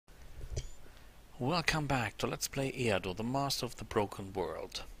Welcome back to Let's Play Eador, the Master of the Broken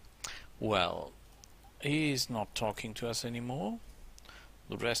World. Well, he's not talking to us anymore.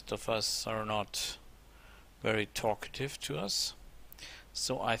 The rest of us are not very talkative to us.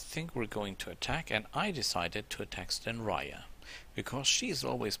 So I think we're going to attack, and I decided to attack Stenrya. Because she's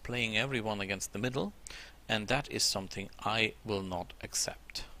always playing everyone against the middle, and that is something I will not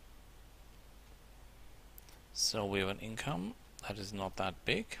accept. So we have an income that is not that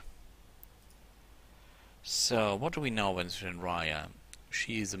big. So, what do we know in Stenrya?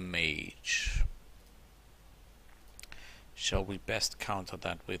 She is a mage. Shall we best counter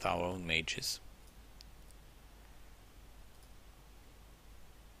that with our own mages?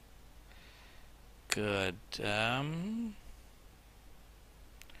 Good. What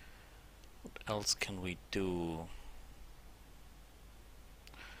else can we do?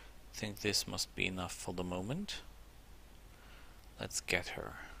 I think this must be enough for the moment. Let's get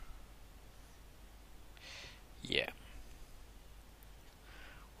her. Yeah.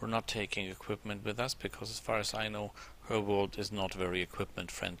 We're not taking equipment with us because as far as I know her world is not very equipment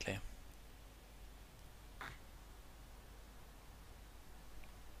friendly.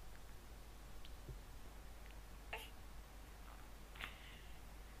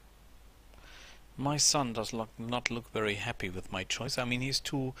 My son does not look very happy with my choice. I mean, he's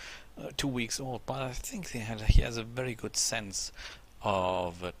 2 weeks old, but I think he has a very good sense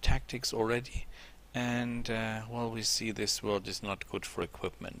of tactics already. And, well, we see this world is not good for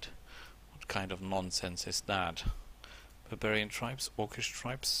equipment. What kind of nonsense is that? Barbarian tribes, Orcish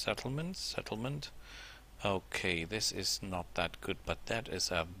tribes, settlement. Okay, this is not that good, but that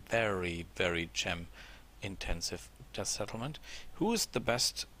is a very, very gem-intensive settlement. Who is the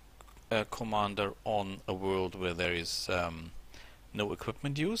best commander on a world where there is no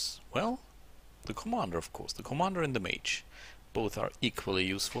equipment use? Well, the commander, of course. The commander and the mage. Both are equally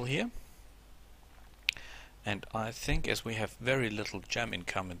useful here. And I think as we have very little gem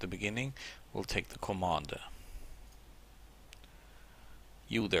income at the beginning, we'll take the commander.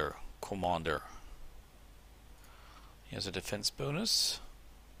 You there, commander. He has a defense bonus.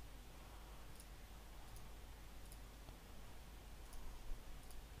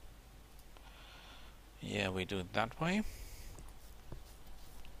 Yeah, we do it that way.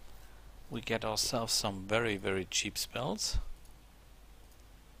 We get ourselves some very, very cheap spells.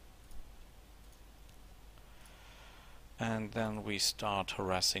 And then we start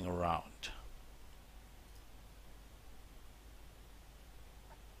harassing around.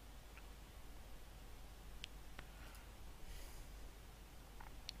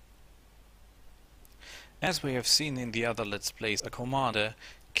 As we have seen in the other Let's Plays, a commander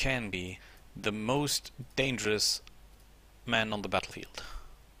can be the most dangerous man on the battlefield.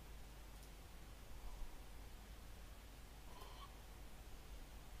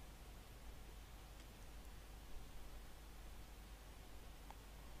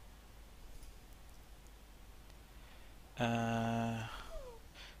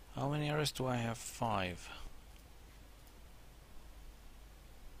 How many arrows do I have? 5.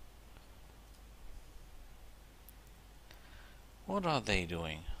 What are they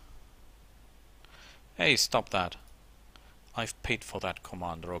doing? Hey, stop that. I've paid for that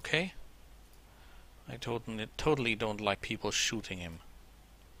commander, okay? I totally don't like people shooting him.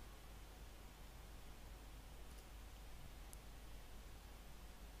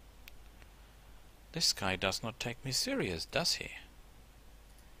 This guy does not take me serious, does he?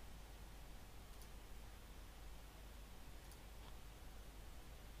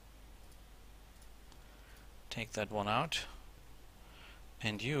 Take that one out.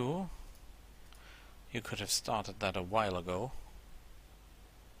 And you could have started that a while ago.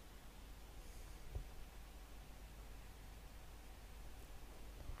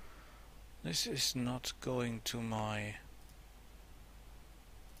 This is not going to my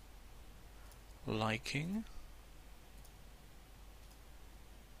liking.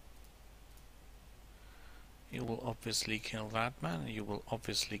 You will obviously kill that man. You will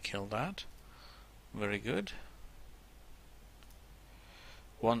obviously kill that. Very good.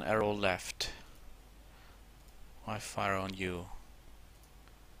 1 arrow left. I fire on you.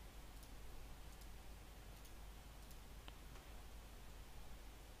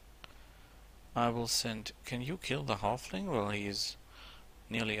 I will send... Can you kill the halfling? Well, he is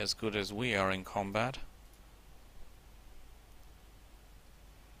nearly as good as we are in combat.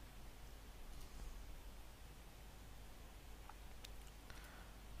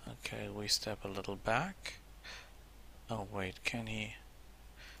 Okay, we step a little back. Oh wait, can he...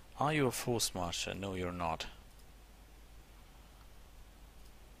 Are you a force marcher? No, you're not.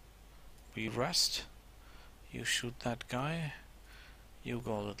 We rest. You shoot that guy. You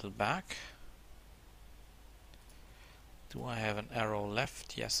go a little back. Do I have an arrow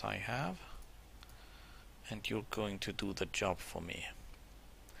left? Yes, I have. And you're going to do the job for me.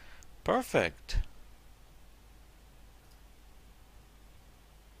 Perfect!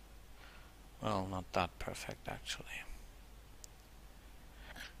 Well, not that perfect, actually.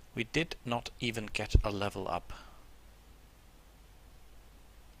 We did not even get a level up.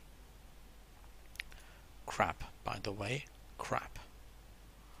 Crap, by the way. Crap.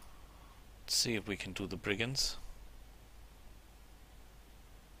 Let's see if we can do the brigands.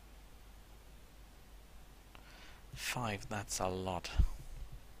 Five, that's a lot.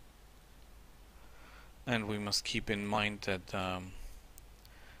 And we must keep in mind that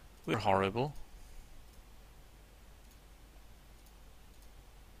we're horrible.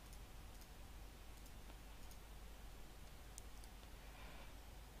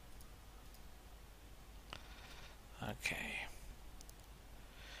 Okay.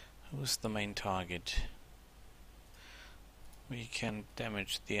 Who's the main target? We can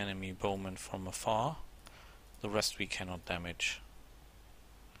damage the enemy bowman from afar. The rest we cannot damage.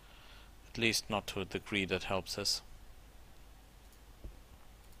 At least not to a degree that helps us.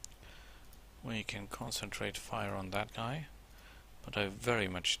 We can concentrate fire on that guy, but I very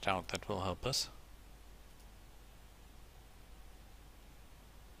much doubt that will help us.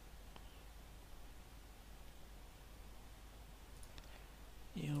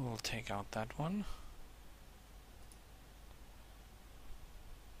 You will take out that one.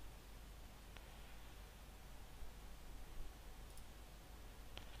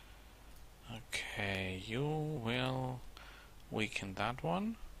 Okay, you will weaken that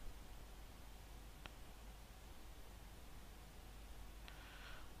one.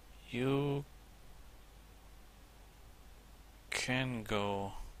 You can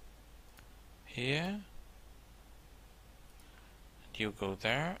go here. You go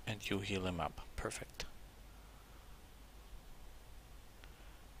there and you heal him up. Perfect.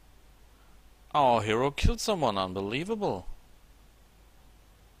 Our hero killed someone. Unbelievable.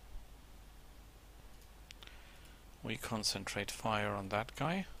 We concentrate fire on that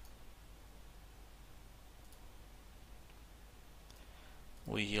guy.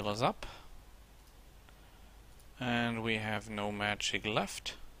 We heal us up. And we have no magic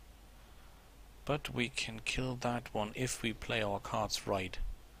left. But we can kill that one if we play our cards right.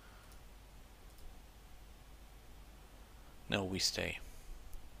 No, we stay.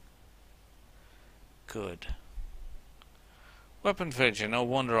 Good. Weapon failure. No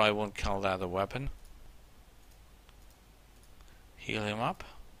wonder I won't call that a weapon. Heal him up.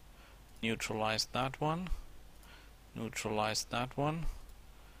 Neutralize that one. Neutralize that one.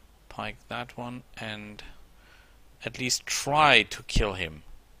 Pike that one. And at least try to kill him.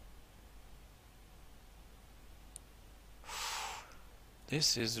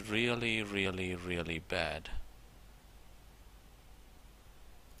 This is really, really, really bad.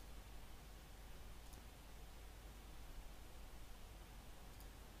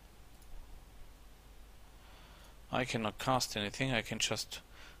 I cannot cast anything, I can just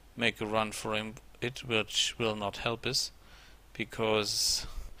make a run for him, which will not help us, because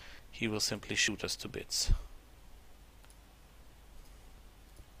he will simply shoot us to bits.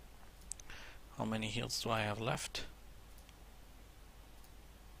 How many heals do I have left?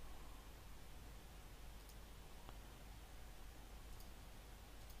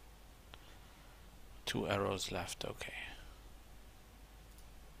 Two arrows left, okay.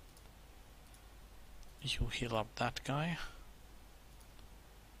 You heal up that guy.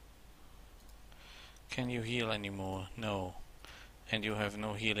 Can you heal anymore? No. And you have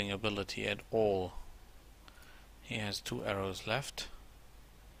no healing ability at all. He has two arrows left.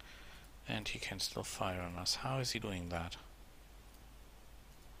 And he can still fire on us. How is he doing that?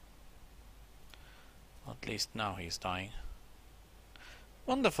 At least now he's dying.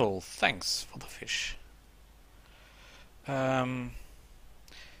 Wonderful, thanks for the fish.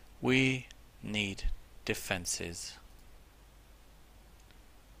 We need defenses.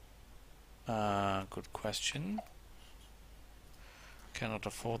 Good question. Cannot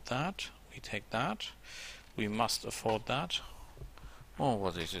afford that. We take that. We must afford that. Oh,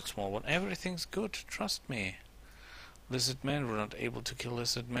 what is it? Small one. Everything's good. Trust me. Lizard men. We're not able to kill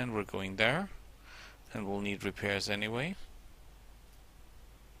lizard men. We're going there. And we'll need repairs anyway.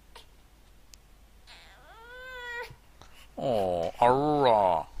 Oh,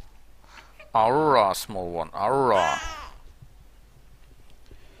 arrah. Arrah, small one. Arrah.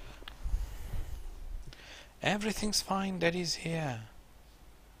 Everything's fine. Daddy's here.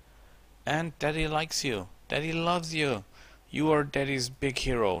 And Daddy likes you. Daddy loves you. You are Daddy's big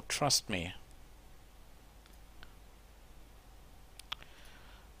hero. Trust me.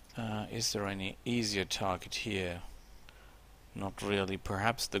 Is there any easier target here? Not really.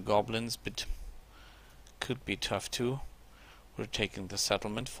 Perhaps the goblins, but could be tough too. We're taking the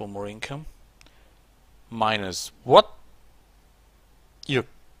settlement for more income. Minus what? You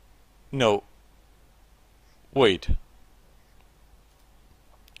no. Wait.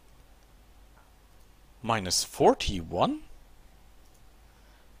 Minus 41?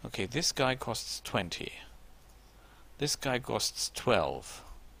 Okay, this guy costs 20. This guy costs 12.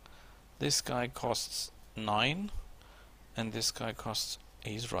 This guy costs 9. And this guy costs...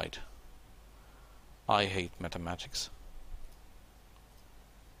 He's right. I hate mathematics.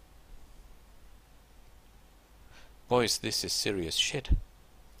 Boys, this is serious shit.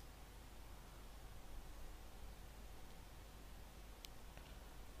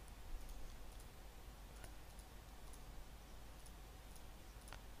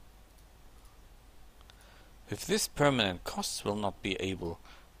 If this permanent costs will not be able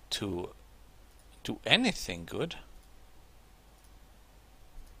to do anything good...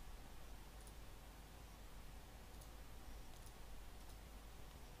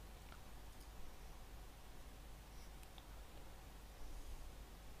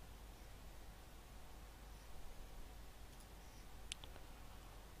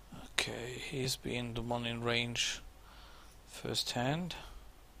 Okay, he's been the one in range first hand.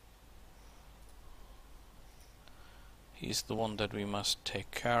 He's the one that we must take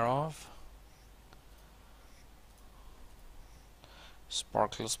care of.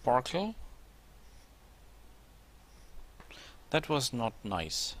 Sparkle, sparkle. That was not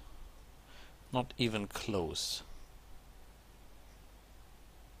nice. Not even close.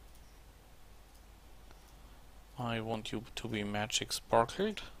 I want you to be magic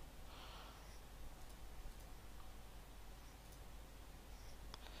sparkled.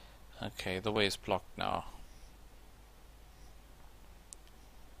 Okay, the way is blocked now.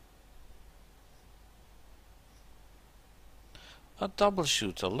 A double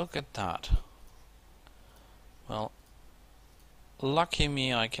shooter, look at that. Well, lucky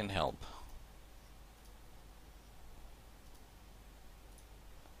me, I can help.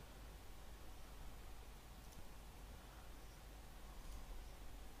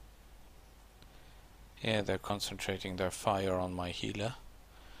 Yeah, they're concentrating their fire on my healer,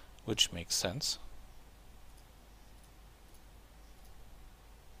 which makes sense.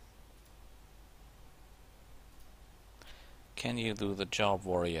 Can you do the job,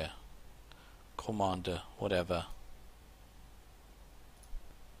 warrior? Commander, whatever.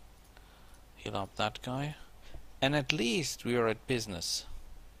 Heal up that guy. And at least we are at business.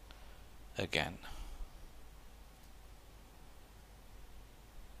 Again.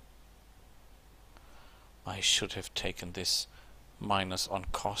 I should have taken this minus on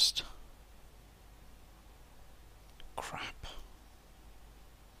cost. Crap.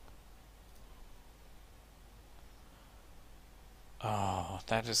 Oh,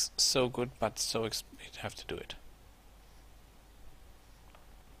 that is so good, but so we'd have to do it.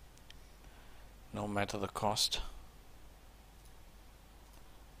 No matter the cost.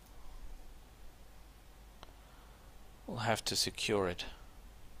 We'll have to secure it.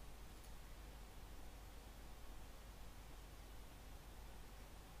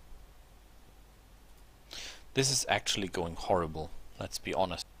 This is actually going horrible, let's be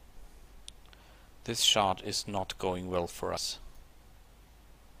honest. This shot is not going well for us.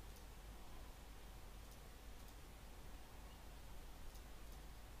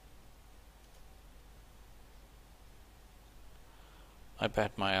 I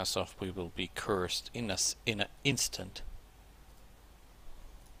bet my ass off we will be cursed in an instant.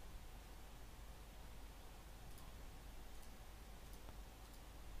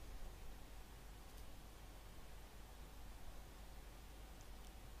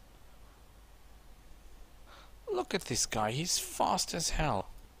 Look at this guy, he's fast as hell.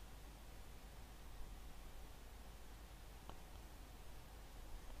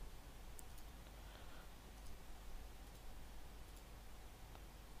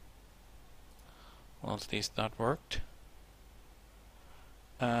 Well, at least that worked.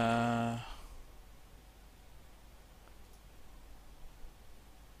 Yeah,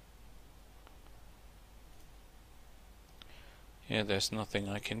 there's nothing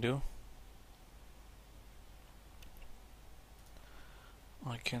I can do.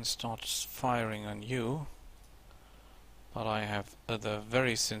 I can start firing on you, but I have the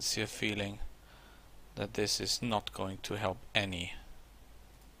very sincere feeling that this is not going to help any.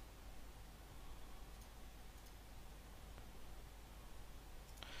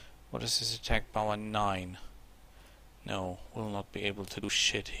 What is his attack power? 9. No, we'll not be able to do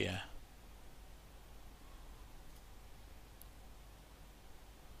shit here.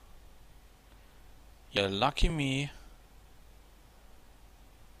 Yeah, lucky me.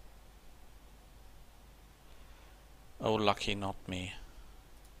 Oh, lucky not me.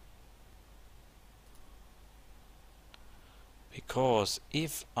 Because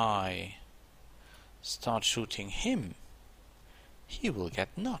if I start shooting him, he will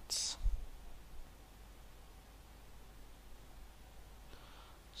get nuts.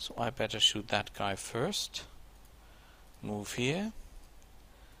 So I better shoot that guy first. Move here.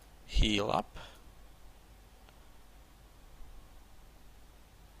 Heal up.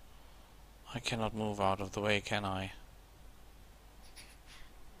 I cannot move out of the way, can I?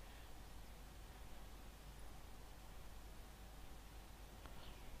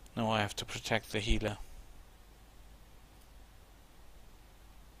 No, I have to protect the healer.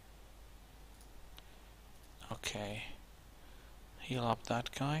 Okay. Heal up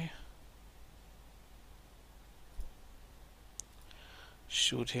that guy.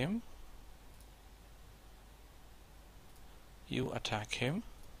 Shoot him. You attack him.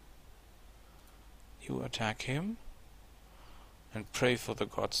 You attack him. And pray for the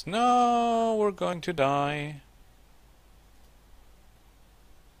gods. No, we're going to die.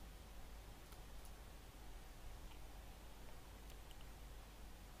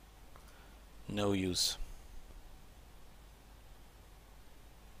 No use.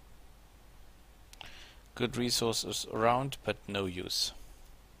 Good resources around, but no use.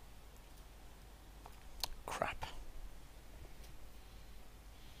 Crap.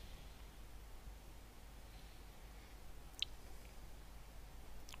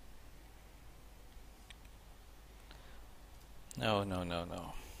 No, no, no,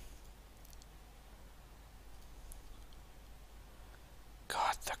 no.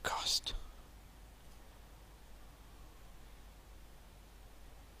 God, the cost.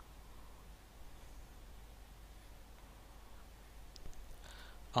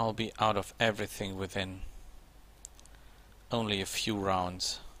 I'll be out of everything within only a few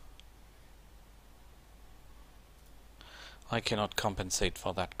rounds. I cannot compensate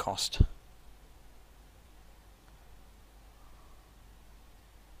for that cost.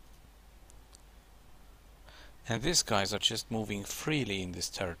 And these guys are just moving freely in this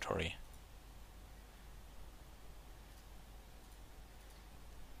territory.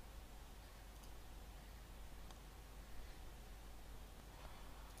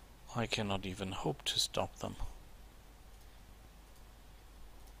 I cannot even hope to stop them.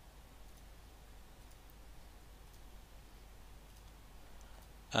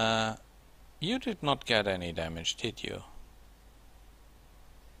 You did not get any damage, did you?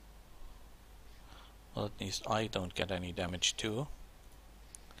 Well, at least I don't get any damage too.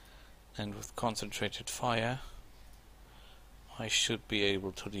 And with concentrated fire, I should be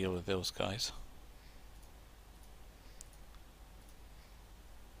able to deal with those guys.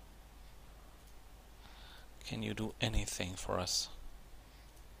 Can you do anything for us?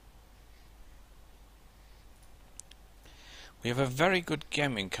 We have a very good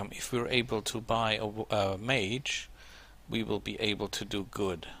gem income. If we're able to buy a mage, we will be able to do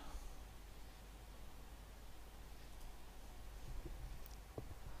good.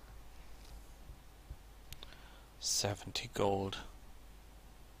 $70 gold.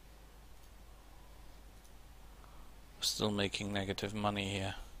 We're still making negative money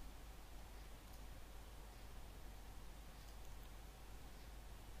here.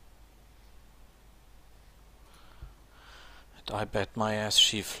 And I bet my ass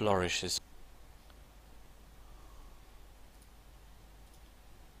she flourishes.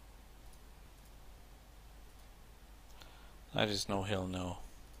 That is no hill, no.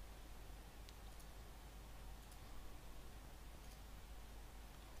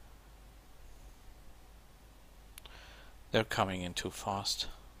 They're coming in too fast.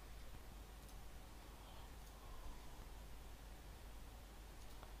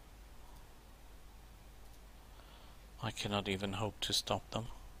 I cannot even hope to stop them.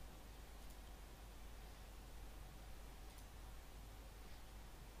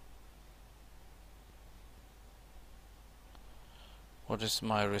 What is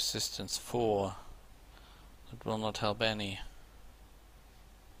my resistance for? It will not help any.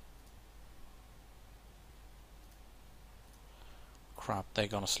 Crap, they're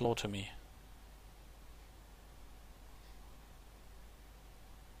gonna slaughter me.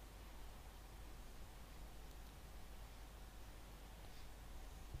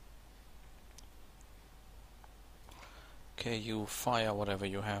 Okay, you fire whatever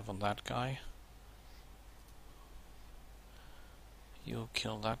you have on that guy. You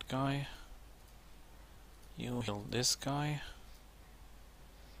kill that guy. You kill this guy.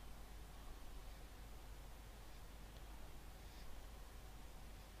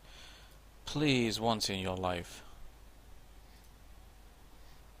 Please, once in your life.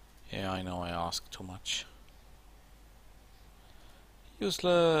 Yeah, I know I ask too much.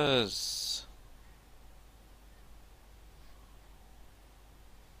 Useless!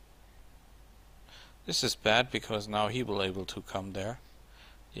 This is bad because now he will able to come there.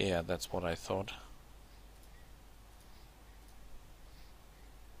 Yeah, that's what I thought.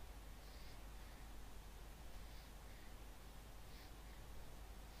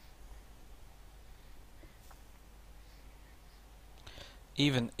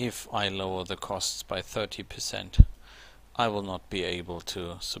 Even if I lower the costs by 30%, I will not be able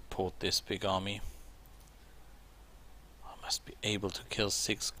to support this big army. I must be able to kill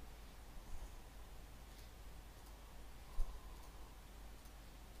 6.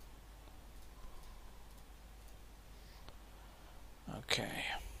 Okay.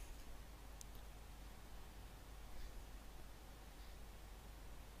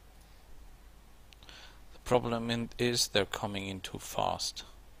 The problem is they're coming in too fast.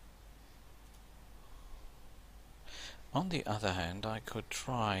 On the other hand, I could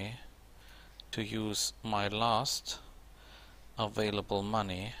try to use my last available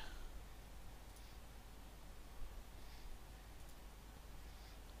money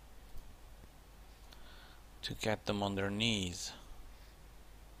to get them on their knees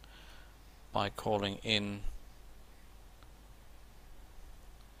by calling in.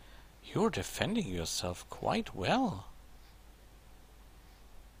 You're defending yourself quite well.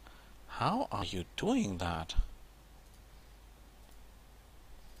 How are you doing that?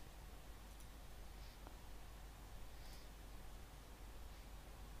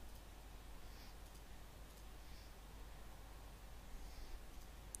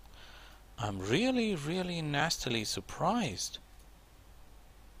 I'm really, really nastily surprised.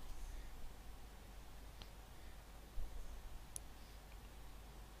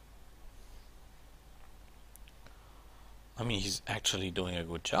 I mean, he's actually doing a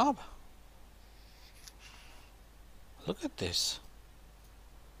good job. Look at this.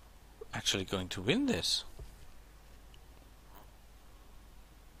 We're actually going to win this.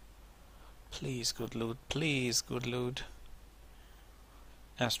 Please, good loot. Please, good loot.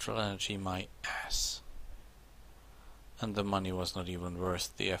 Astral energy, my ass. And the money was not even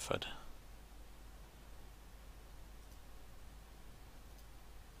worth the effort.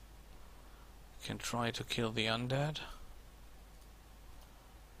 Can try to kill the undead.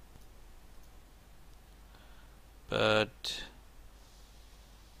 But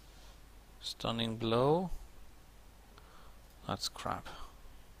stunning blow. That's crap.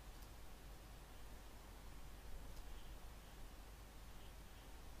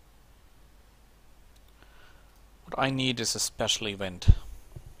 What I need is a special event.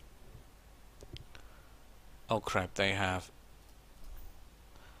 Oh crap, they have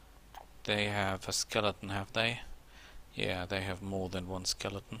a skeleton, have they? Yeah, they have more than one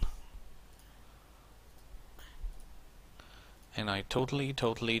skeleton. And I totally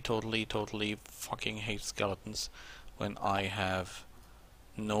fucking hate skeletons when I have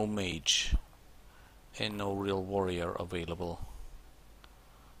no mage and no real warrior available.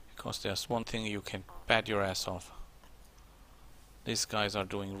 Because there's one thing you can bat your ass off. These guys are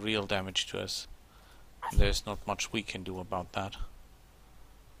doing real damage to us. There's not much we can do about that.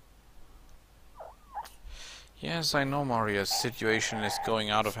 Yes, I know, Maria's situation is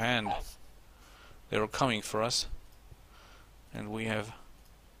going out of hand. They're coming for us. And we have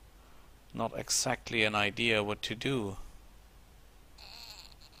not exactly an idea what to do.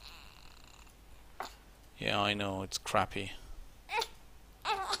 Yeah, I know, it's crappy.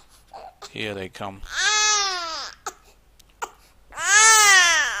 Here they come.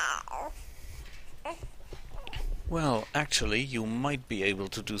 Well, actually, you might be able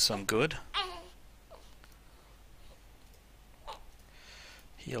to do some good.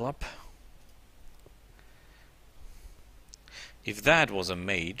 Heal up. If that was a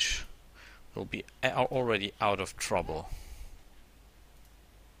mage, we'll be already out of trouble.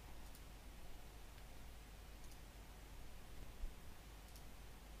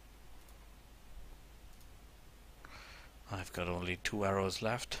 I've got only 2 arrows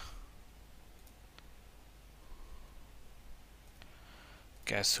left.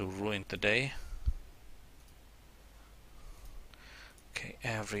 Guess who ruined the day? Okay,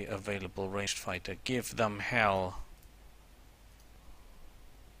 every available ranged fighter, give them hell.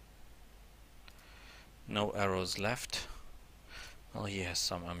 No arrows left. Well, he has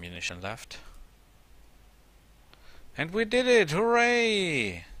some ammunition left. And we did it!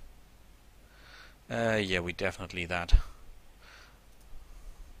 Hooray! Yeah, we definitely that.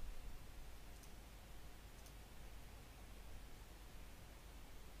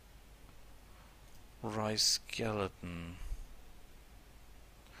 Rice skeleton.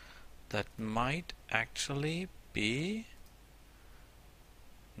 That might actually be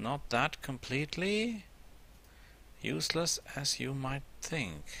not that completely useless as you might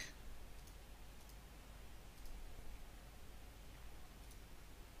think.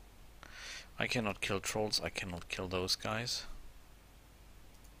 I cannot kill trolls, I cannot kill those guys.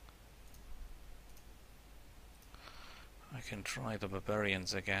 I can try the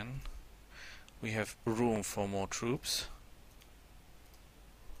barbarians again. We have room for more troops.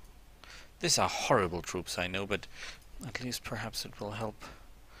 These are horrible troops, I know, but at least perhaps it will help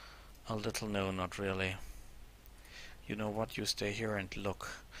a little. No, not really. You know what? You stay here and look.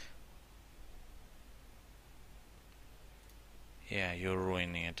 Yeah, you're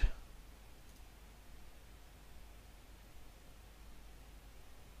ruining it.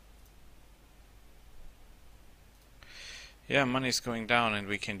 Yeah, money's going down and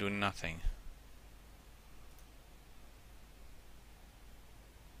we can do nothing.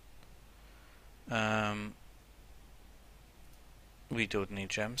 We don't need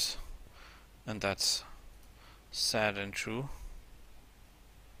gems, and that's sad and true.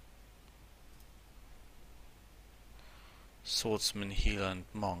 Swordsman, healer and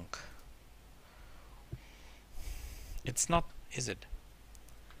monk. It's not, is it?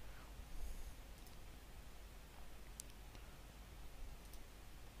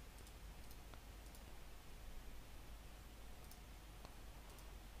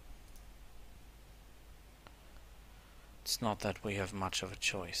 It's not that we have much of a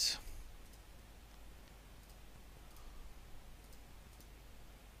choice.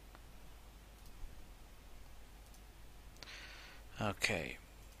 Okay.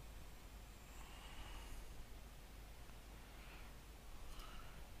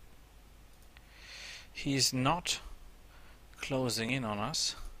 He's not closing in on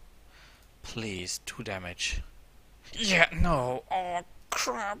us. Please, 2 damage. Yeah, no. Oh,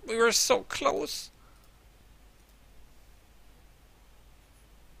 crap. We were so close.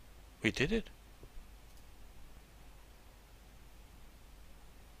 We did it.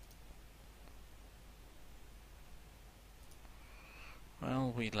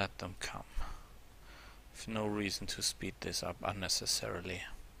 Well, we let them come. With no reason to speed this up unnecessarily.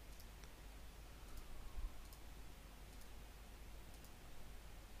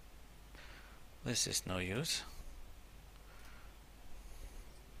 This is no use.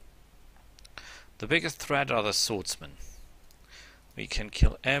 The biggest threat are the swordsmen. We can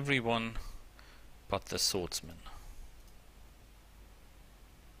kill everyone but the swordsman.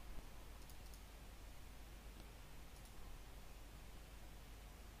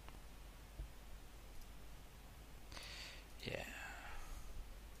 Yeah.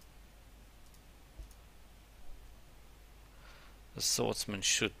 The swordsman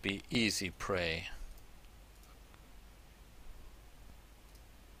should be easy prey.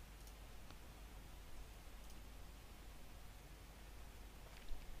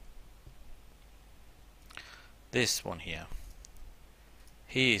 This one here.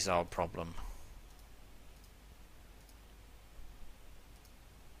 He is our problem.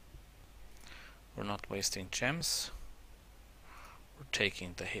 We're not wasting gems. We're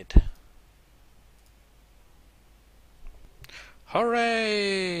taking the hit.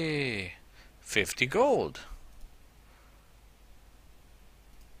 Hooray! 50 gold.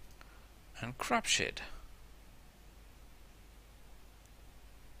 And crap shit.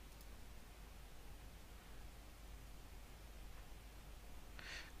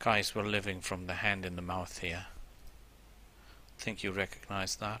 Guys, we're living from the hand in the mouth here. Think you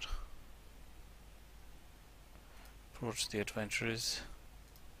recognize that? Approach the adventurers.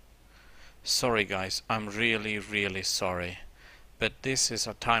 Sorry guys, I'm really sorry. But this is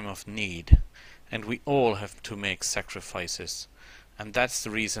a time of need. And we all have to make sacrifices. And that's the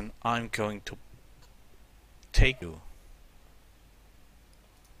reason I'm going to take you.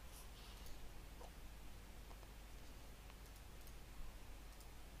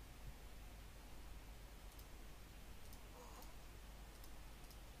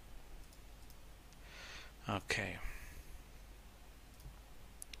 Okay.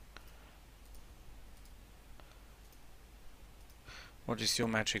 What is your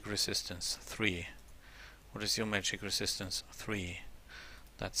magic resistance? 3. What is your magic resistance? 3.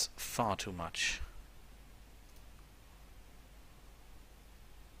 That's far too much.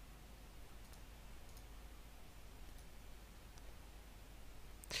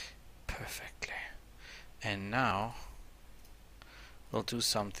 Perfectly. And now we'll do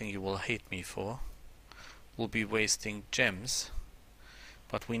something you will hate me for. We'll be wasting gems,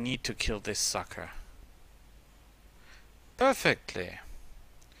 but we need to kill this sucker. Perfectly.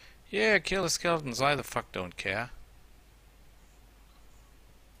 Yeah, kill the skeletons, I the fuck don't care.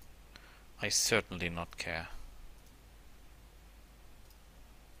 I certainly not care.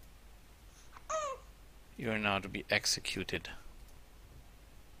 You are now to be executed.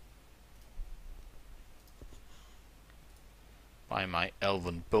 By my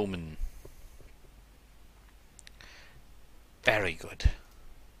elven bowman. Very good.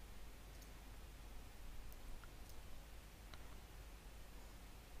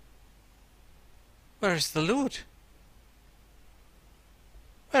 Where is the loot?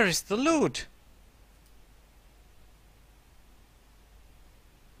 Where is the loot?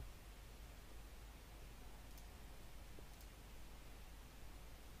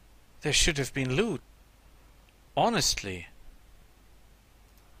 There should have been loot. Honestly.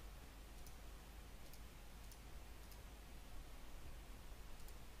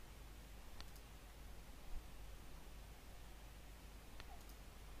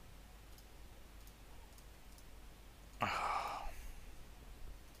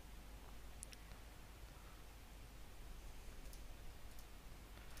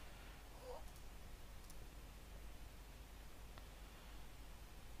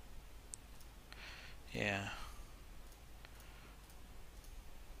 Yeah.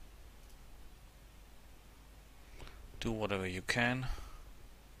 Do whatever you can.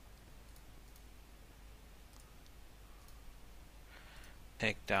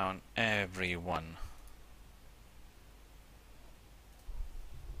 Take down everyone.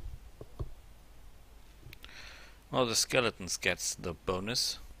 Well, the skeletons gets the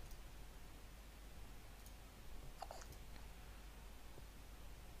bonus.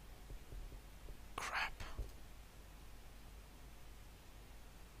 Crap.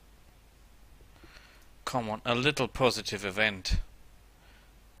 Come on, a little positive event.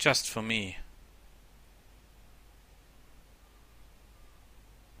 Just for me.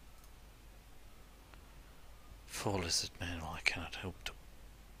 Four lizard men, well, I cannot hope to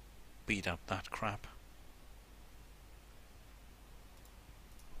beat up that crap.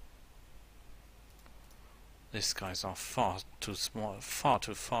 These guys are far too small, far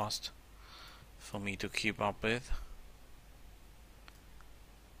too fast for me to keep up with.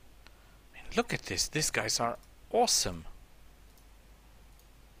 I mean, look at this, these guys are awesome.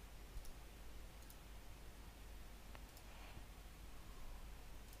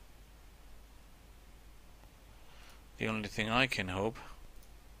 The only thing I can hope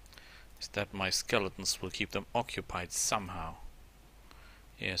is that my skeletons will keep them occupied somehow.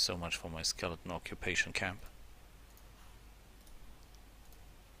 Yeah, so much for my skeleton occupation camp.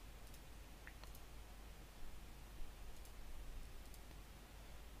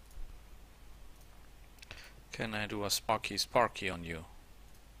 Can I do a sparky on you?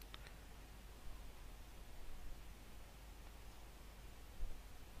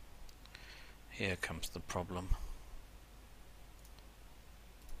 Here comes the problem.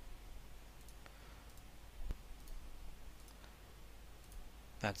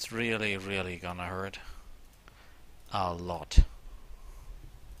 That's really, really gonna hurt. A lot.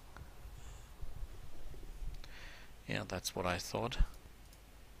 Yeah, that's what I thought.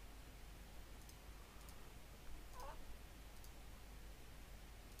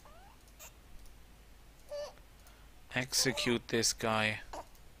 Execute this guy.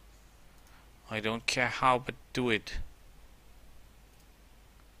 I don't care how, but do it.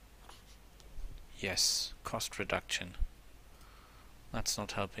 Yes, cost reduction. That's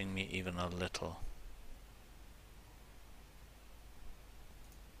not helping me even a little.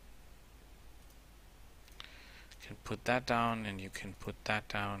 You can put that down and you can put that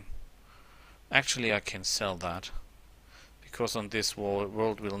down. Actually, I can sell that. Because on this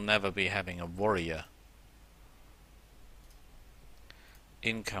world we'll never be having a warrior.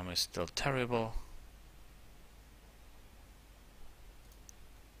 Income is still terrible.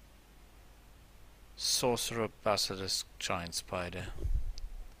 Sorcerer, Basilisk, Giant Spider.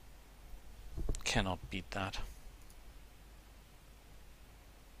 Cannot beat that.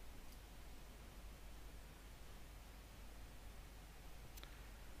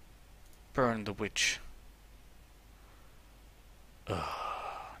 Burn the witch. Ugh,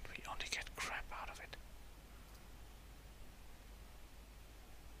 we only get crap out of it.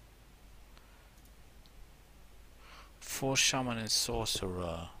 For shaman and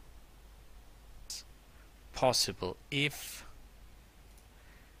sorcerer. Possible if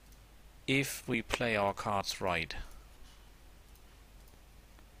we play our cards right.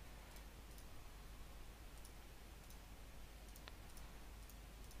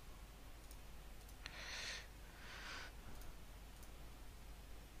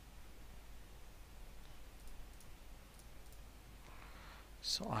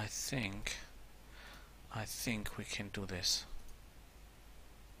 So I think we can do this.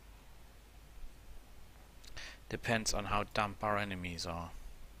 Depends on how dumb our enemies are.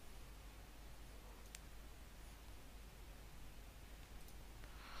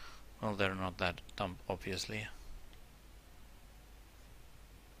 Well, they're not that dumb, obviously.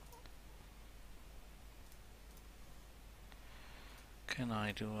 Can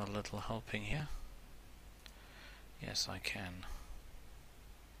I do a little helping here? Yes, I can.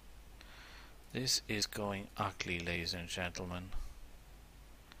 This is going ugly, ladies and gentlemen.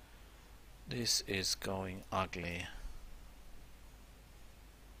 This is going ugly.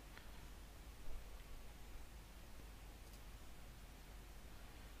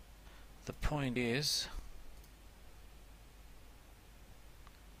 The point is,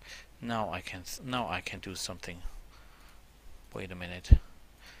 now I can do something. Wait a minute.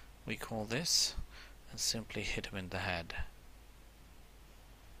 We call this and simply hit him in the head.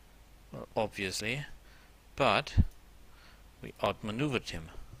 Well, obviously, but we outmaneuvered him.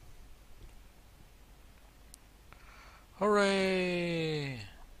 Hooray!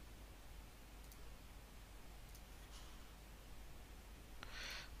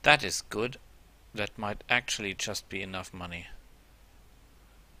 That is good. That might actually just be enough money.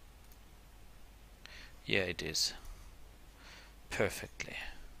 Yeah, it is. Perfectly.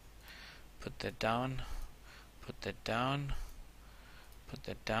 Put that down. Put that down. Put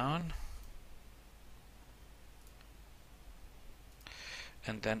that down.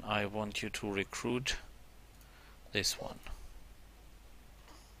 And then I want you to recruit this one.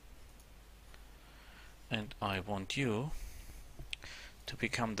 And I want you to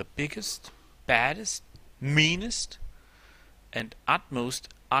become the biggest, baddest, meanest, and utmost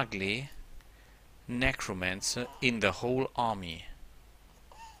ugly necromancer in the whole army.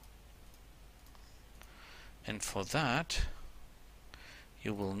 And for that,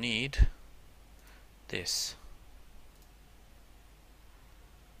 you will need this.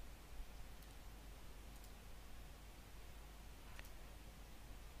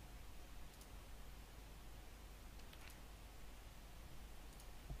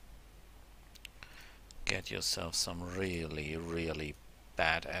 Get yourself some really, really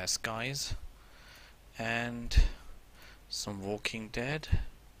badass guys. And some Walking Dead.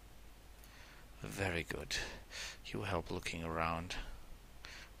 Very good. You help looking around.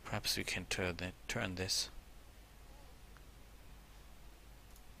 Perhaps we can turn this.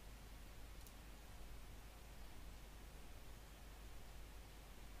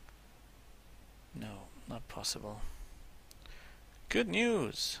 No, not possible. Good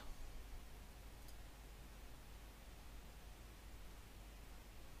news!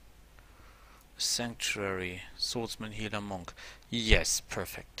 Sanctuary, swordsman, healer, monk. Yes,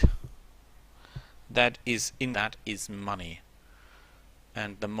 perfect. That is money.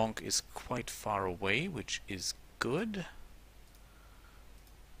 And the monk is quite far away, which is good.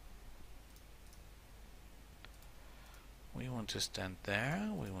 We want to stand there,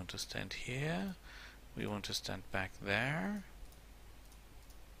 we want to stand here, we want to stand back there.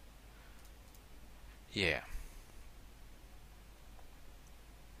 Yeah.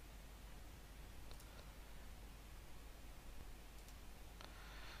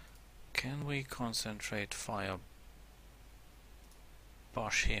 Can we concentrate fire?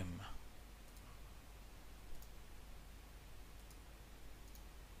 Bosh him.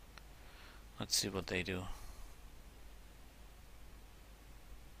 Let's see what they do.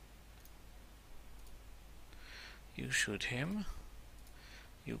 You shoot him.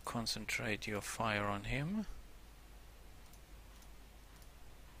 You concentrate your fire on him.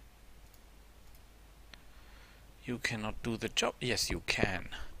 You cannot do the job. Yes, you can.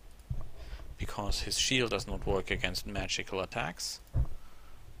 Because his shield does not work against magical attacks.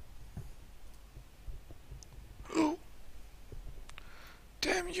 Oh!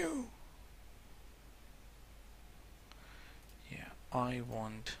 Damn you! Yeah, I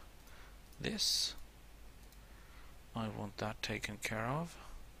want this. I want that taken care of.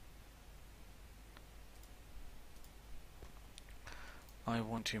 I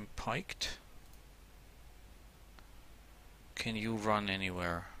want him piked. Can you run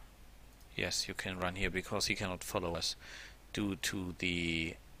anywhere? Yes, you can run here because he cannot follow us due to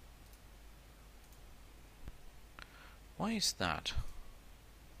the... Why is that?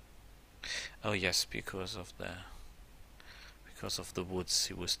 Oh yes, because of the woods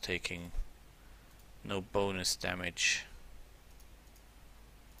he was taking no bonus damage.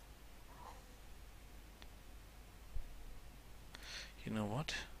 You know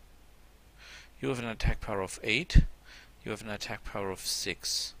what? You have an attack power of 8. You have an attack power of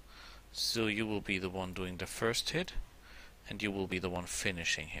 6. So you will be the one doing the first hit, and you will be the one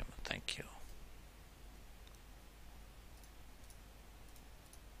finishing him. Thank you.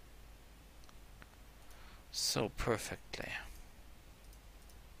 So perfectly.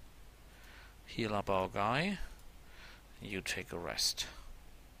 Heal up our guy. You take a rest.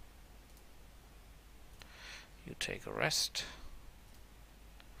 You take a rest.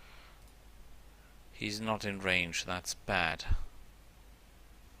 He's not in range, that's bad.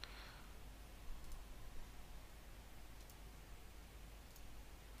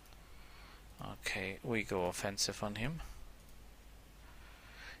 Okay, we go offensive on him.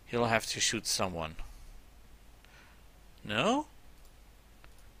 He'll have to shoot someone. No?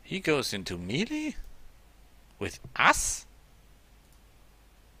 He goes into melee? With us?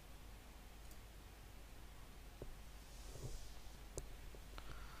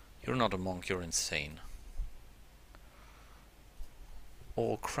 You're not a monk, you're insane.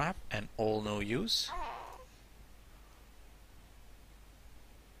 All crap and all no use?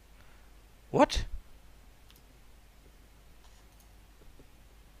 What?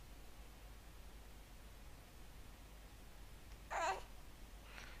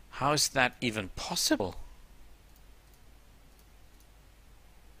 How is that even possible?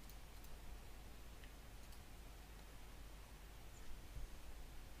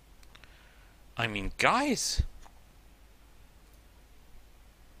 I mean, guys!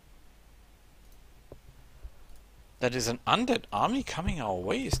 That is an undead army coming our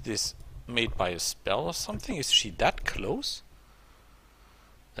way? Is this made by a spell or something? Is she that close?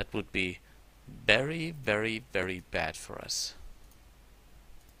 That would be very, very, very bad for us.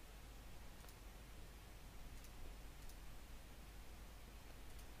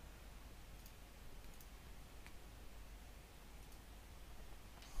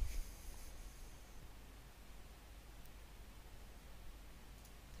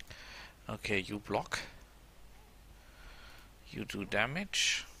 Okay, you block. You do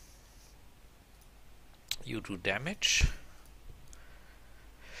damage. You do damage.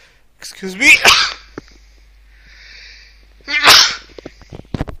 Excuse me.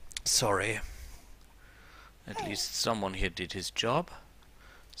 Sorry. At least someone here did his job.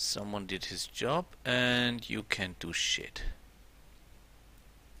 Someone did his job, and you can't do shit.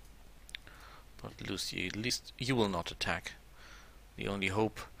 But Lucy, at least you will not attack. The only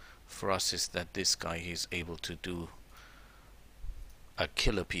hope for us is that this guy is able to do a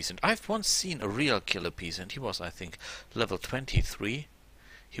killer peasant. I've once seen a real killer peasant. He was, I think, level 23.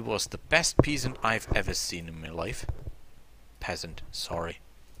 He was the best peasant I've ever seen in my life. Peasant, sorry.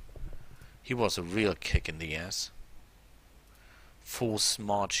 He was a real kick in the ass. Force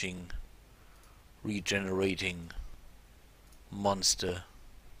marching, regenerating monster.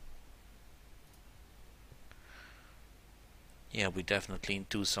 Yeah, we definitely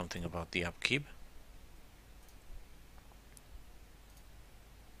do something about the upkeep.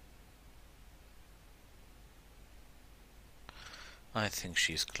 I think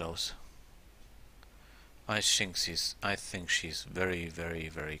she's close. I think she's very, very,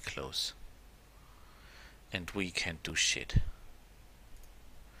 very close. And we can't do shit.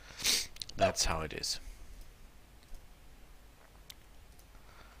 That's how it is.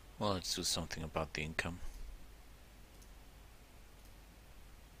 Well, let's do something about the income.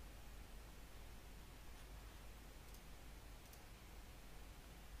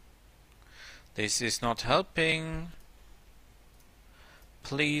 This is not helping.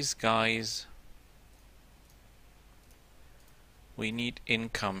 Please, guys. We need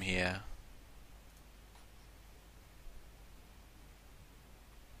income here.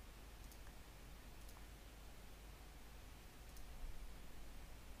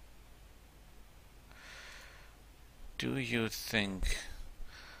 Do you think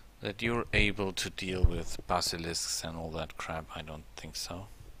that you're able to deal with basilisks and all that crap? I don't think so.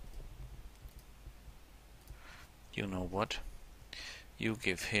 You know what? You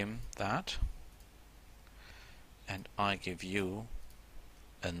give him that, and I give you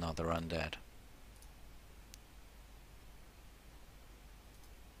another undead.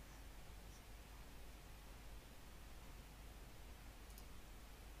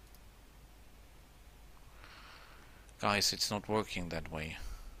 Guys, it's not working that way.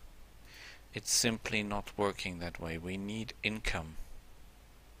 It's simply not working that way. We need income.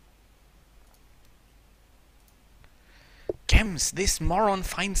 Gems! This moron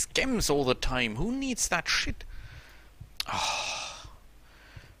finds gems all the time. Who needs that shit? Oh,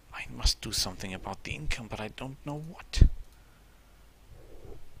 I must do something about the income, but I don't know what.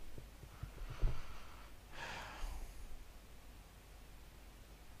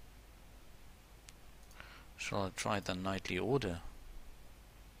 Shall I try the nightly order?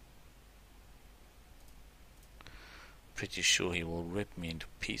 Pretty sure he will rip me into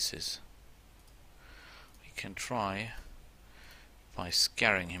pieces. We can try by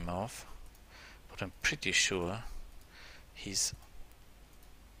scaring him off, but I'm pretty sure he's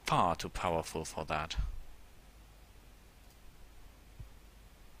far too powerful for that.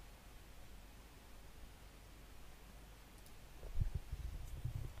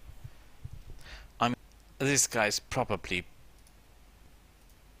 This guy's probably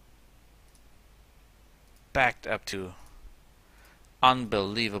backed up to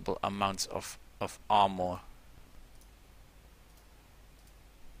unbelievable amounts of armor.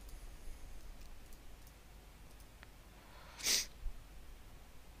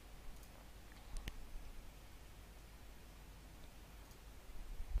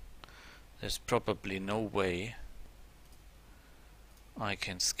 There's probably no way I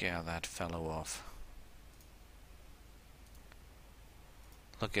can scare that fellow off.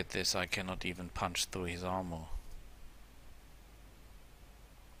 Look at this, I cannot even punch through his armor.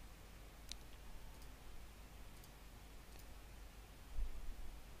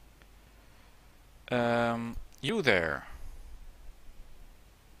 You there.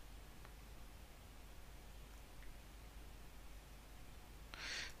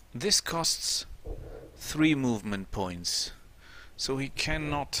 This costs 3 movement points, so he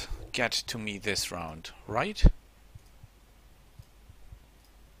cannot get to me this round, right?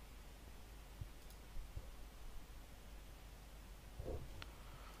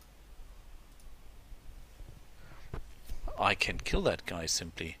 I can kill that guy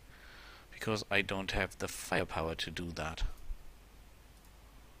simply because I don't have the firepower to do that.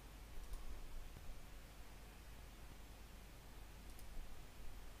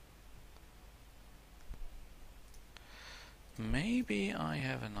 Maybe I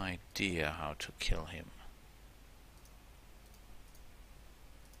have an idea how to kill him.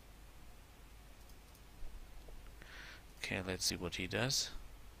 Okay, let's see what he does.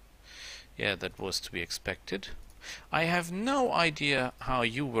 Yeah, that was to be expected. I have no idea how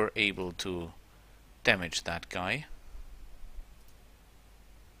you were able to damage that guy.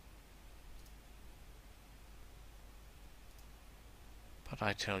 But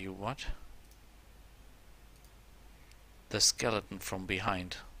I tell you what, the skeleton from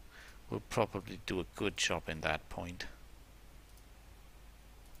behind will probably do a good job in that point.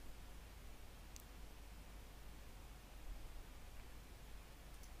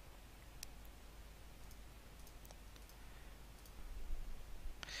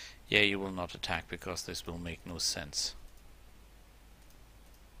 Yeah, you will not attack because this will make no sense.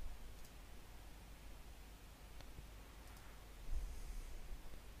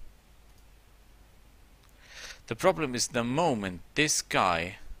 The problem is the moment this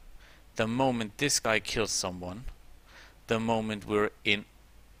guy kills someone, the moment we're in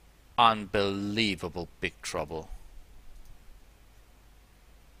unbelievable big trouble.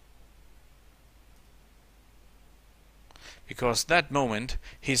 Because that moment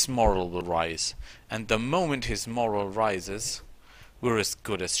his moral will rise, and the moment his moral rises, we're as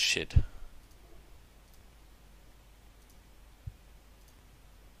good as shit.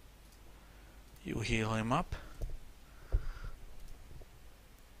 You heal him up.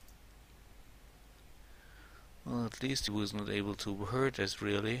 Well, at least he was not able to hurt us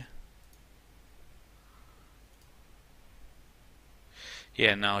really.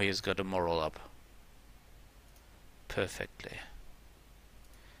 Yeah, now he's got a moral up. Perfectly.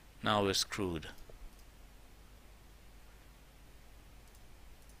 Now we're screwed.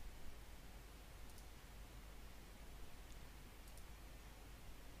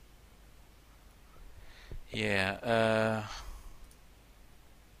 Yeah,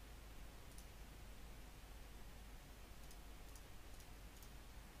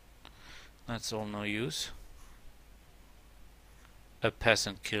 that's all no use. A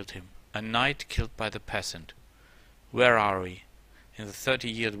peasant killed him. A knight killed by the peasant. Where are we? In the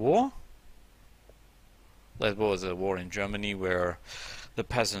 30-Year War? That was a war in Germany where the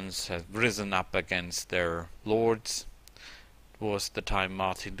peasants had risen up against their lords. It was the time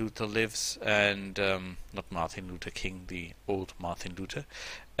Martin Luther lives, and not Martin Luther King, the old Martin Luther.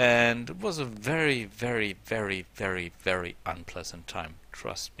 And it was a very, very, very, very, very unpleasant time.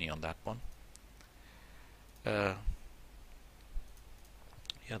 Trust me on that one. Yeah,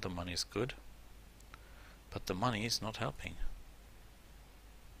 the money is good, but the money is not helping.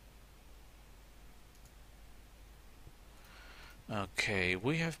 Okay,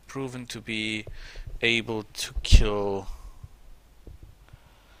 we have proven to be able to kill.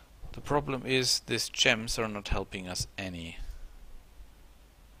 The problem is these gems are not helping us any.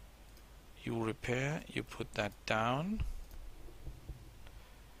 You repair, you put that down.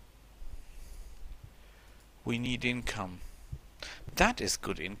 We need income. That is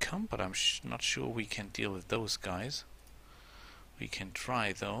good income, but I'm not sure we can deal with those guys. We can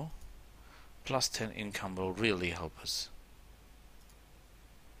try though. Plus 10 income will really help us.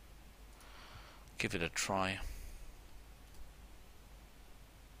 Give it a try.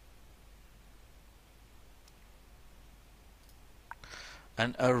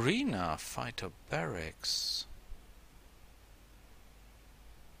 An arena fighter barracks.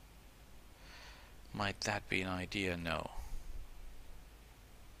 Might that be an idea? No.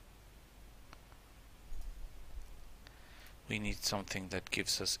 We need something that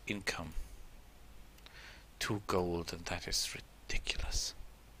gives us income. 2 gold, and that is ridiculous.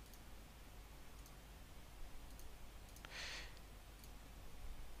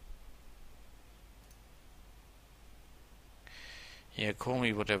 Yeah, call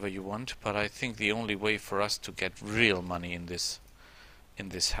me whatever you want, but I think the only way for us to get real money in this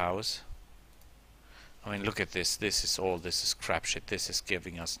house. I mean, look at this. This is crap shit. This is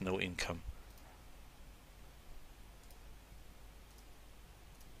giving us no income.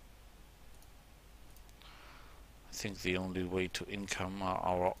 I think the only way to income are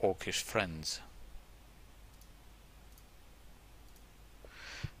our orcish friends.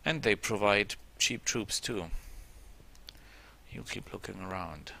 And they provide cheap troops too. You keep looking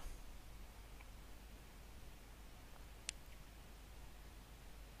around.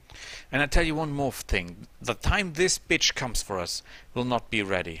 And I tell you one more thing. The time this bitch comes for us will not be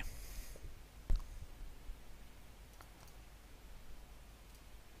ready.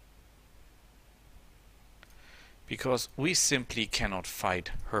 Because we simply cannot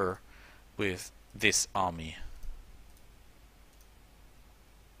fight her with this army.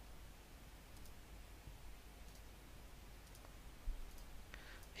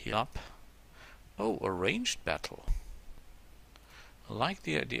 Heal up. Oh, a ranged battle. I like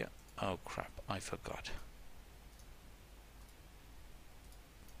the idea. Oh crap, I forgot.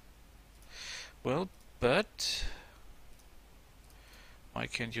 Well, but why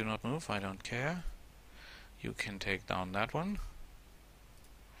can't you not move? I don't care. You can take down that one.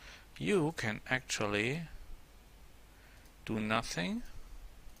 You can actually do nothing.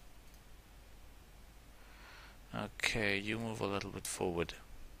 Okay, you move a little bit forward.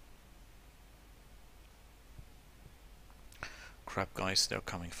 Crap, guys, they're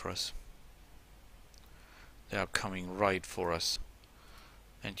coming for us. They are coming right for us.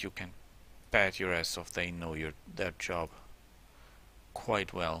 And you can bet your ass off they know their job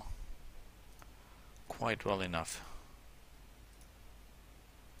quite well. Quite well enough.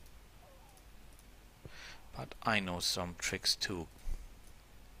 But I know some tricks too.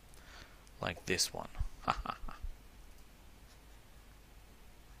 Like this one.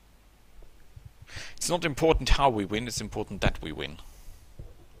 It's not important how we win, it's important that we win.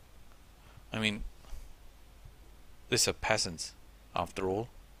 I mean, these are peasants, after all.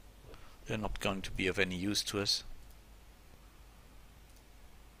 They're not going to be of any use to us.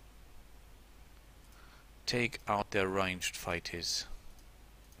 Take out their ranged fighters.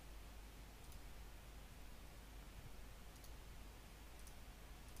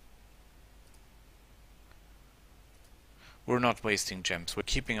 We're not wasting gems. We're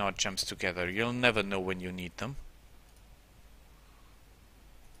keeping our gems together. You'll never know when you need them.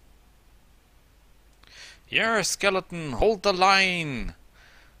 Yeah, skeleton, hold the line!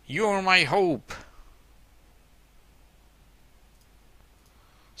 You're my hope!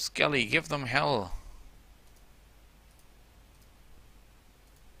 Skelly, give them hell!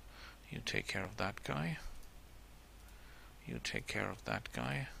 You take care of that guy. You take care of that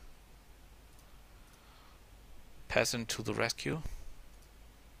guy. Peasant to the rescue.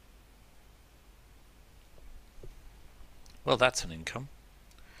 Well, that's an income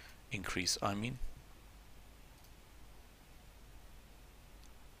increase, I mean.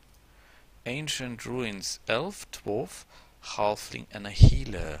 Ancient ruins, elf, dwarf, halfling and a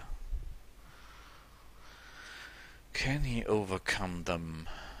healer. Can he overcome them?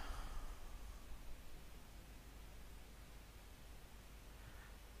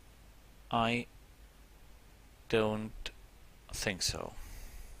 I don't think so.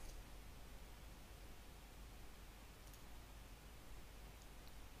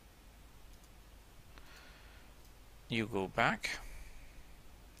 You go back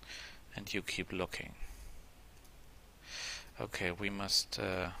and you keep looking. Okay, we must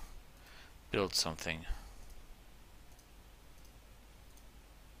build something.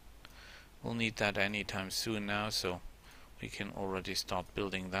 We'll need that anytime soon now, so we can already start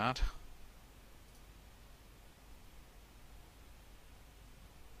building that.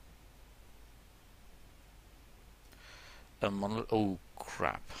 Oh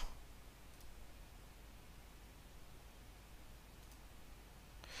crap.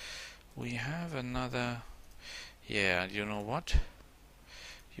 We have another. Yeah, you know what?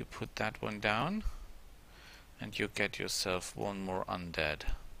 You put that one down and you get yourself one more undead.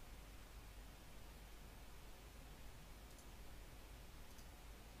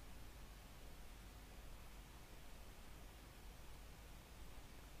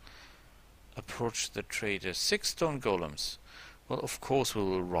 Approach the trader. 6 stone golems. Well, of course we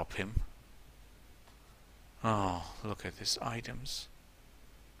will rob him. Oh, look at these items.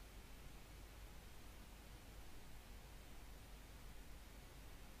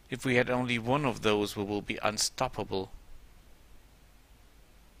 If we had only one of those, we will be unstoppable.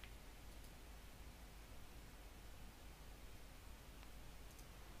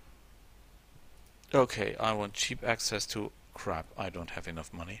 Okay, I want cheap access to crap. I don't have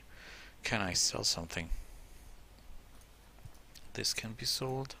enough money. Can I sell something? This can be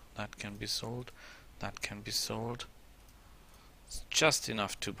sold. That can be sold. That can be sold. It's just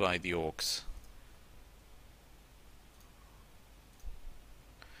enough to buy the orcs.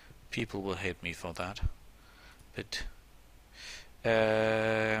 People will hate me for that. But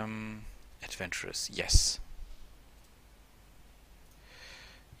adventurous, yes.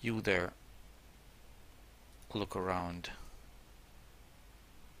 You there. Look around.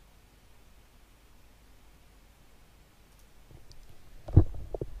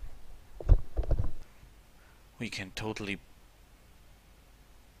 We can totally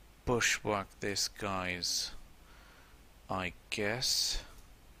bushwhack this, guys. I guess.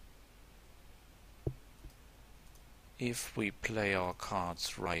 If we play our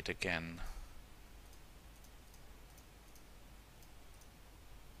cards right again.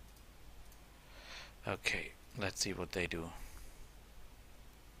 Okay, let's see what they do.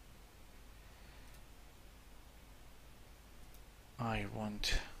 I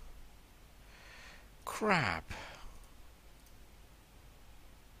want crap.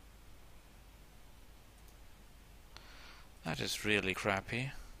 That is really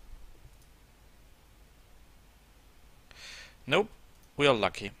crappy. Nope, we are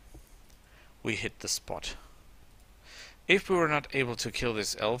lucky. We hit the spot. If we were not able to kill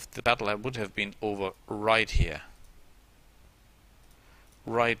this elf, the battle would have been over right here.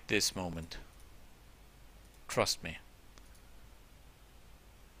 Right this moment. Trust me.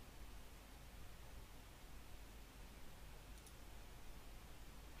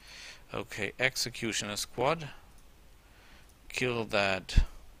 Okay, executioner squad. Kill that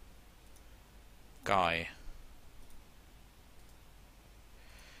guy.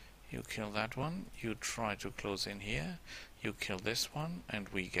 You kill that one, you try to close in here, you kill this one, and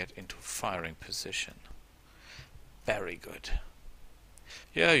we get into firing position. Very good.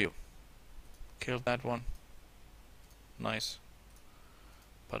 Yeah, you killed that one. Nice.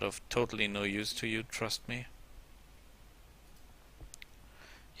 But of totally no use to you, trust me.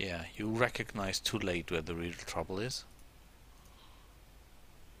 Yeah, you recognize too late where the real trouble is.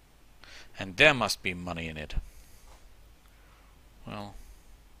 And there must be money in it. Well...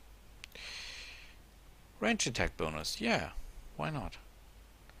 range attack bonus, yeah, why not?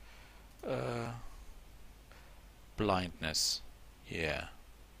 Blindness, yeah.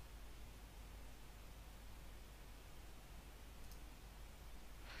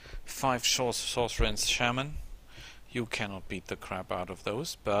 Five sorcerer and shaman. You cannot beat the crap out of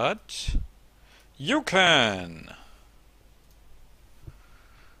those, but you can!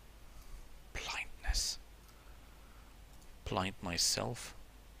 Blindness. Blind myself.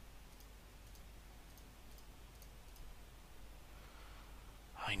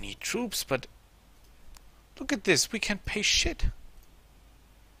 I need troops, but look at this, we can't pay shit.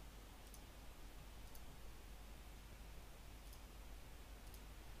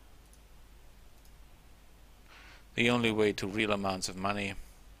 The only way to real amounts of money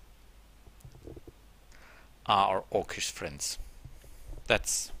are our orcish friends.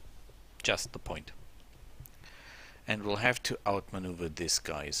 That's just the point. And we'll have to outmaneuver these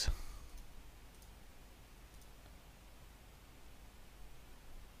guys.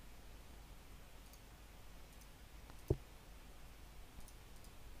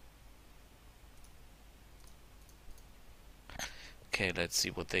 Okay, let's see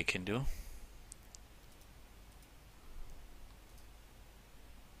what they can do.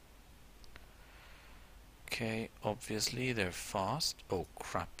 Okay, obviously they're fast. Oh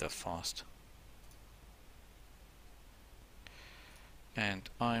crap, they're fast. And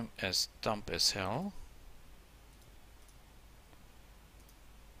I'm as dumb as hell.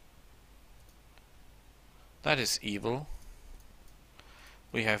 That is evil.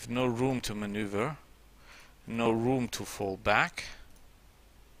 We have no room to maneuver. No room to fall back.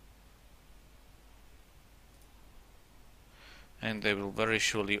 And they will very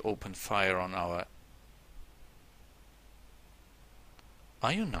surely open fire on our...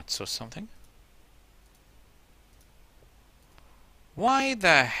 Are you nuts or something? Why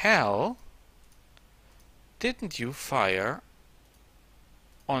the hell didn't you fire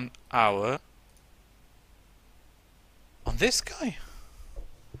on our... on this guy?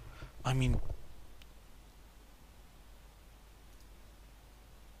 I mean,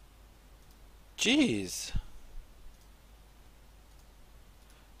 Jeez.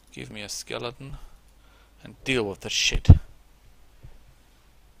 Give me a skeleton and deal with the shit.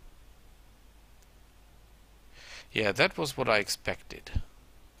 Yeah, that was what I expected.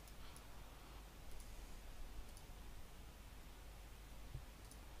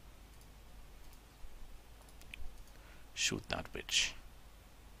 Shoot that witch.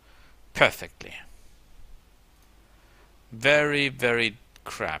 Perfectly. Very, very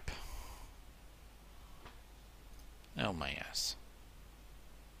crap. Oh my ass.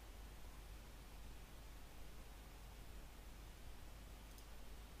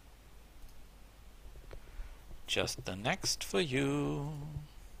 Just the next for you.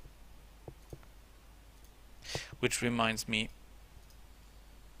 Which reminds me,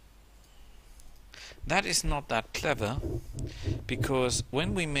 that is not that clever, because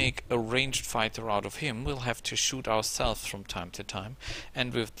when we make a ranged fighter out of him, we'll have to shoot ourselves from time to time,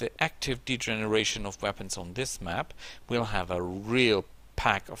 and with the active degeneration of weapons on this map, we'll have a real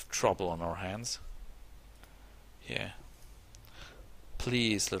pack of trouble on our hands. Yeah.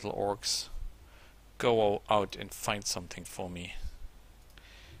 Please, little orcs, go out and find something for me.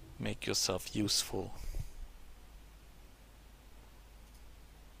 Make yourself useful.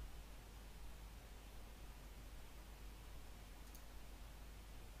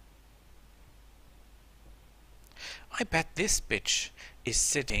 I bet this bitch is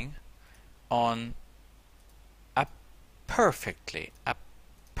sitting on a perfectly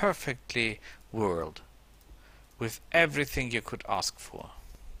world with everything you could ask for.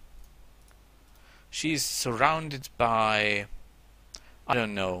 She's surrounded by, I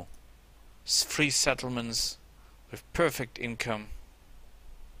don't know, free settlements with perfect income.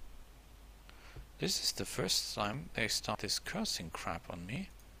 This is the first time they start this cursing crap on me.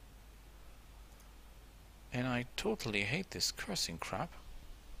 And I totally hate this cursing crap.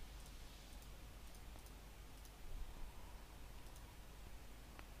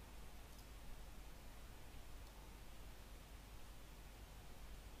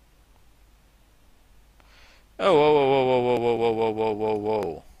 Oh, whoa, whoa, whoa, whoa, whoa, whoa, whoa, whoa, whoa,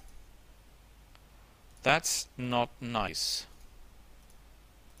 whoa. That's not nice.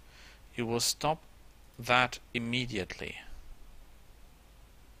 You will stop that immediately.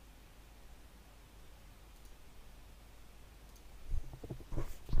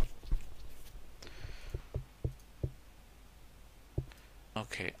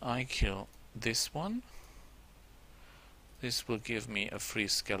 Okay, I kill this one. This will give me a free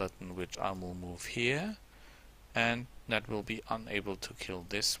skeleton, which I will move here. And that will be unable to kill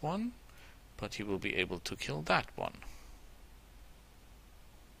this one, but he will be able to kill that one.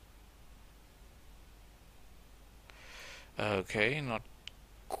 Okay, not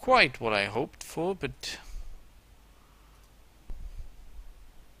quite what I hoped for, but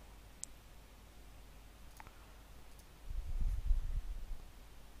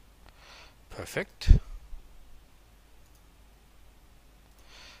perfect.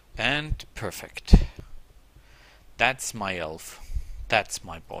 And perfect. That's my elf. That's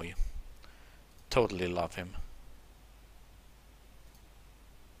my boy. Totally love him.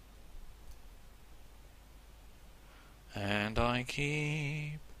 And I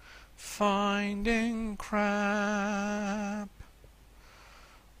keep finding crap.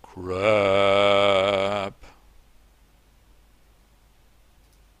 Crap.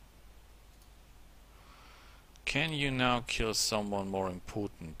 Can you now kill someone more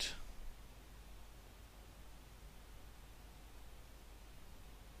important?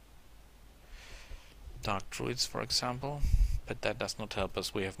 Dark druids, for example, but that does not help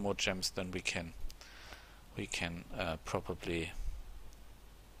us. We have more gems than we can probably.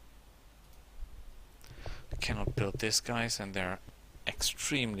 We cannot build these guys, and they're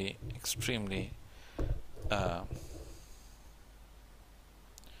extremely yeah,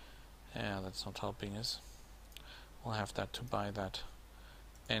 that's not helping us. We'll have that to buy that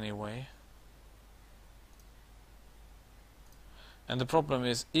anyway. And the problem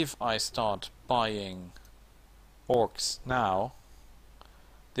is, if I start buying orcs now,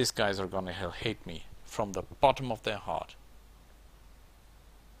 these guys are gonna hate me from the bottom of their heart.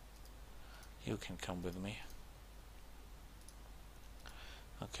 You can come with me.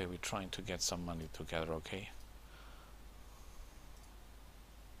 Okay, we're trying to get some money together, okay?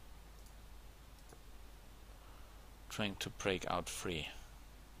 Trying to break out free.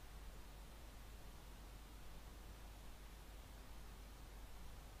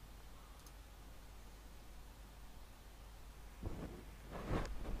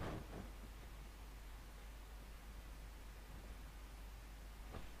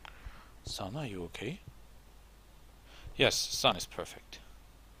 Sun, are you okay? Yes, Sun is perfect.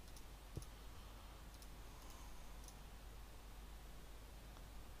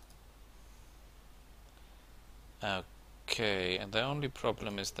 Okay, and the only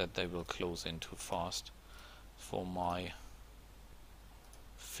problem is that they will close in too fast for my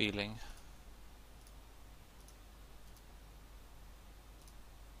feeling.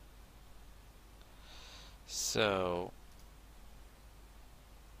 So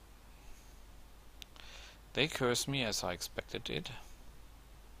they curse me as I expected it.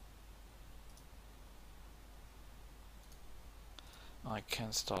 I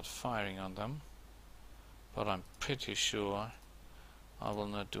can start firing on them, but I'm pretty sure I will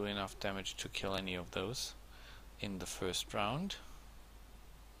not do enough damage to kill any of those in the first round.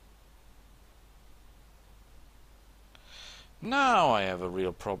 Now I have a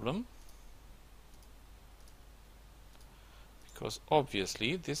real problem, because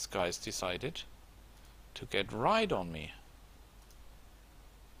obviously this guy's decided to get right on me.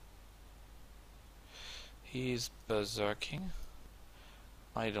 He's berserking.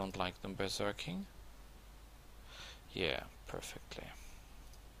 I don't like them berserking. Yeah, perfectly.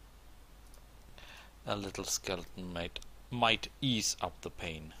 A little skeleton might ease up the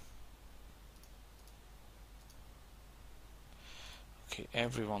pain. Okay,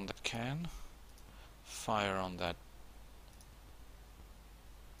 everyone that can, fire on that.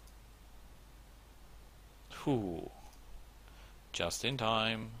 Whew. Just in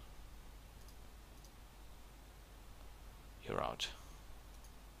time. You're out.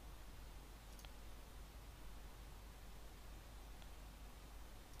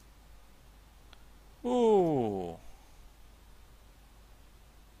 Ooh.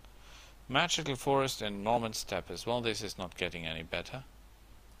 Magical Forest and Norman Steppe as well. This is not getting any better.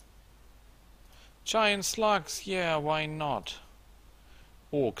 Giant slugs. Yeah, why not?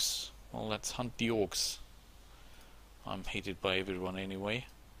 Orcs. Well, let's hunt the orcs. I'm hated by everyone anyway.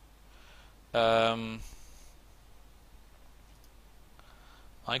 I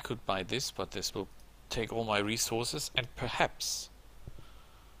could buy this, but this will take all my resources, and perhaps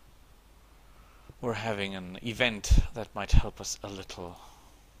we're having an event that might help us a little.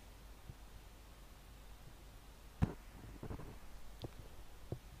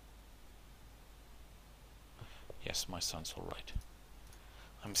 Yes, my son's all right.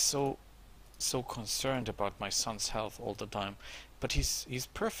 I'm so concerned about my son's health all the time, but he's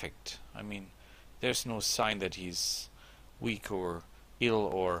perfect. I mean, there's no sign that he's weak or ill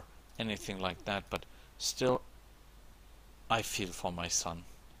or anything like that, but still I feel for my son.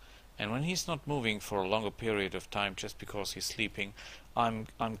 And when he's not moving for a longer period of time just because he's sleeping, I'm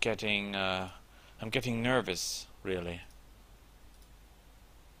getting nervous, really.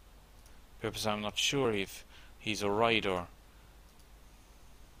 Perhaps I'm not sure if he's alright or,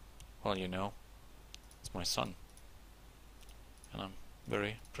 well, you know, it's my son, and I'm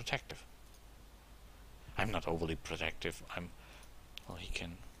very protective. I'm not overly protective. Well, he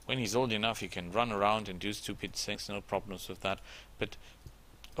can, when he's old enough, he can run around and do stupid things, no problems with that. But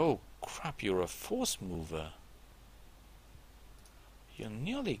oh crap, you're a force mover. You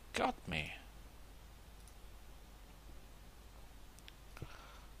nearly got me.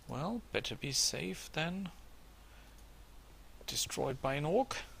 Well, better be safe than destroyed by an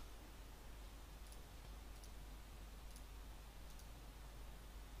orc.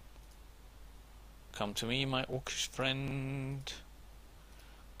 Come to me, my orcish friend.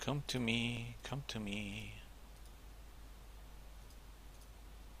 Come to me, come to me.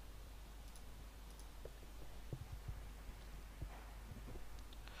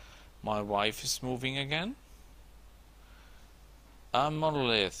 My wife is moving again. A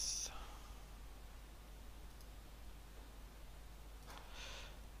monolith.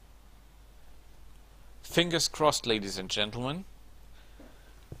 Fingers crossed, ladies and gentlemen.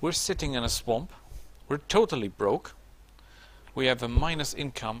 We're sitting in a swamp. We're totally broke. We have a minus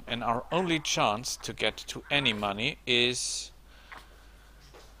income, and our only chance to get to any money is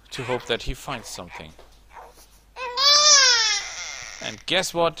to hope that he finds something. And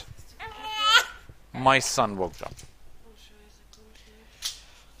guess what? My son woke up.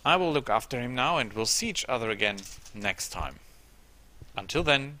 I will look after him now, and we'll see each other again next time. Until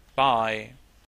then, bye.